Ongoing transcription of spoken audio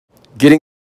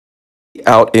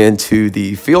Out into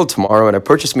the field tomorrow, and I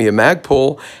purchased me a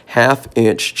Magpul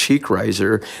 1/2-inch cheek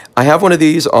riser. I have one of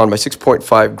these on my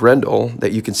 6.5 Grendel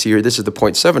that you can see here. This is the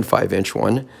 0.75-inch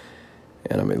one,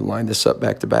 and I'm going to line this up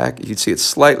back to back. You can see it's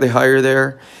slightly higher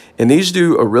there, and these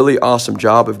do a really awesome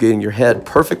job of getting your head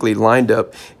perfectly lined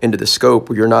up into the scope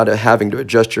where you're not having to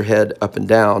adjust your head up and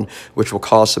down, which will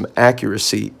cause some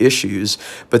accuracy issues.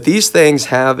 But these things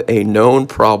have a known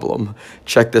problem.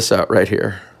 Check this out right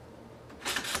here.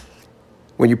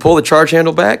 When you pull the charge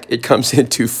handle back, it comes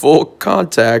into full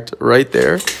contact right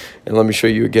there. And let me show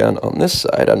you again on this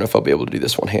side. I don't know if I'll be able to do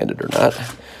this one-handed or not.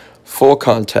 Full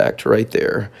contact right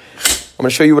there. I'm going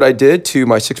to show you what I did to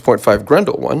my 6.5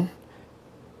 Grendel one.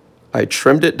 I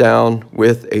trimmed it down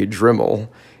with a Dremel. And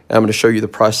I'm going to show you the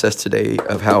process today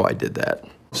of how I did that.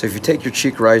 So if you take your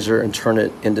cheek riser and turn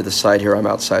it into the side here, I'm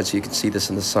outside so you can see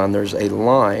this in the sun. There's a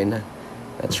line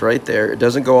that's right there. It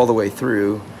doesn't go all the way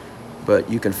through, but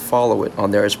you can follow it on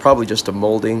there. It's probably just a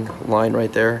molding line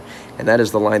right there, and that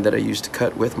is the line that I used to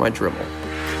cut with my Dremel.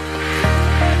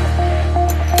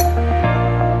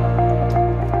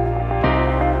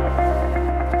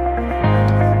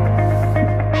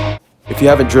 If you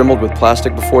haven't Dremeled with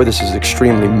plastic before, this is an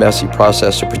extremely messy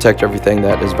process to protect everything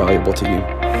that is valuable to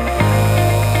you.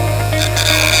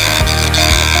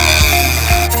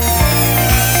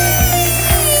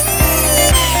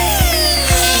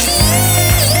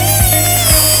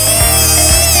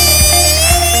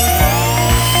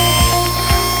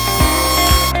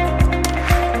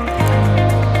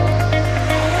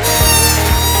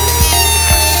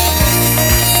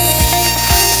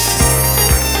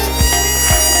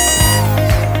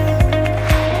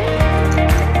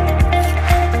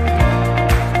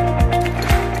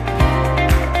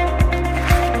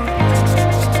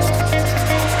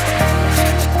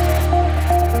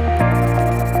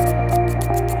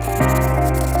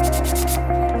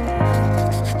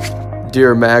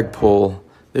 Dear Magpul,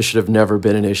 this should have never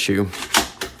been an issue.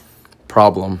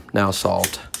 Problem now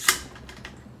solved.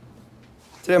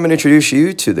 Today I'm going to introduce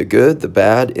you to the good, the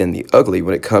bad, and the ugly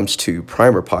when it comes to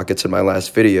primer pockets. In my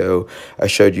last video, I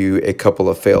showed you a couple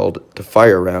of failed to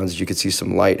fire rounds. You can see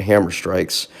some light hammer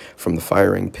strikes from the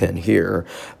firing pin here.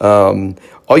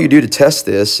 All you do to test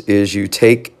this is you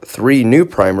take 3 new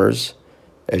primers,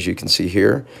 as you can see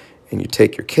here, and you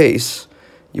take your case,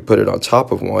 you put it on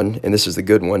top of one, and this is the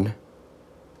good one.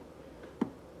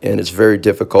 And it's very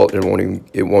difficult, and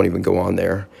it won't even go on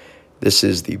there. This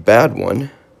is the bad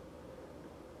one.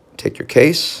 Take your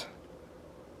case,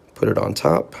 put it on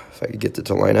top, if I could get it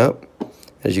to line up.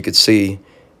 As you can see,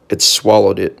 it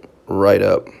swallowed it right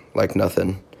up like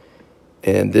nothing.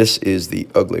 And this is the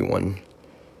ugly one.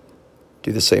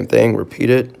 Do the same thing, repeat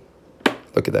it.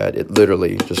 Look at that, it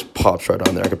literally just pops right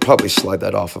on there. I could probably slide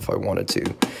that off if I wanted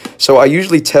to. So I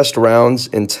usually test rounds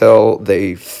until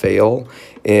they fail,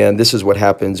 and this is what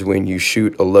happens when you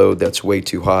shoot a load that's way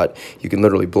too hot. You can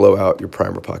literally blow out your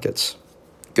primer pockets.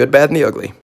 Good, bad, and the ugly.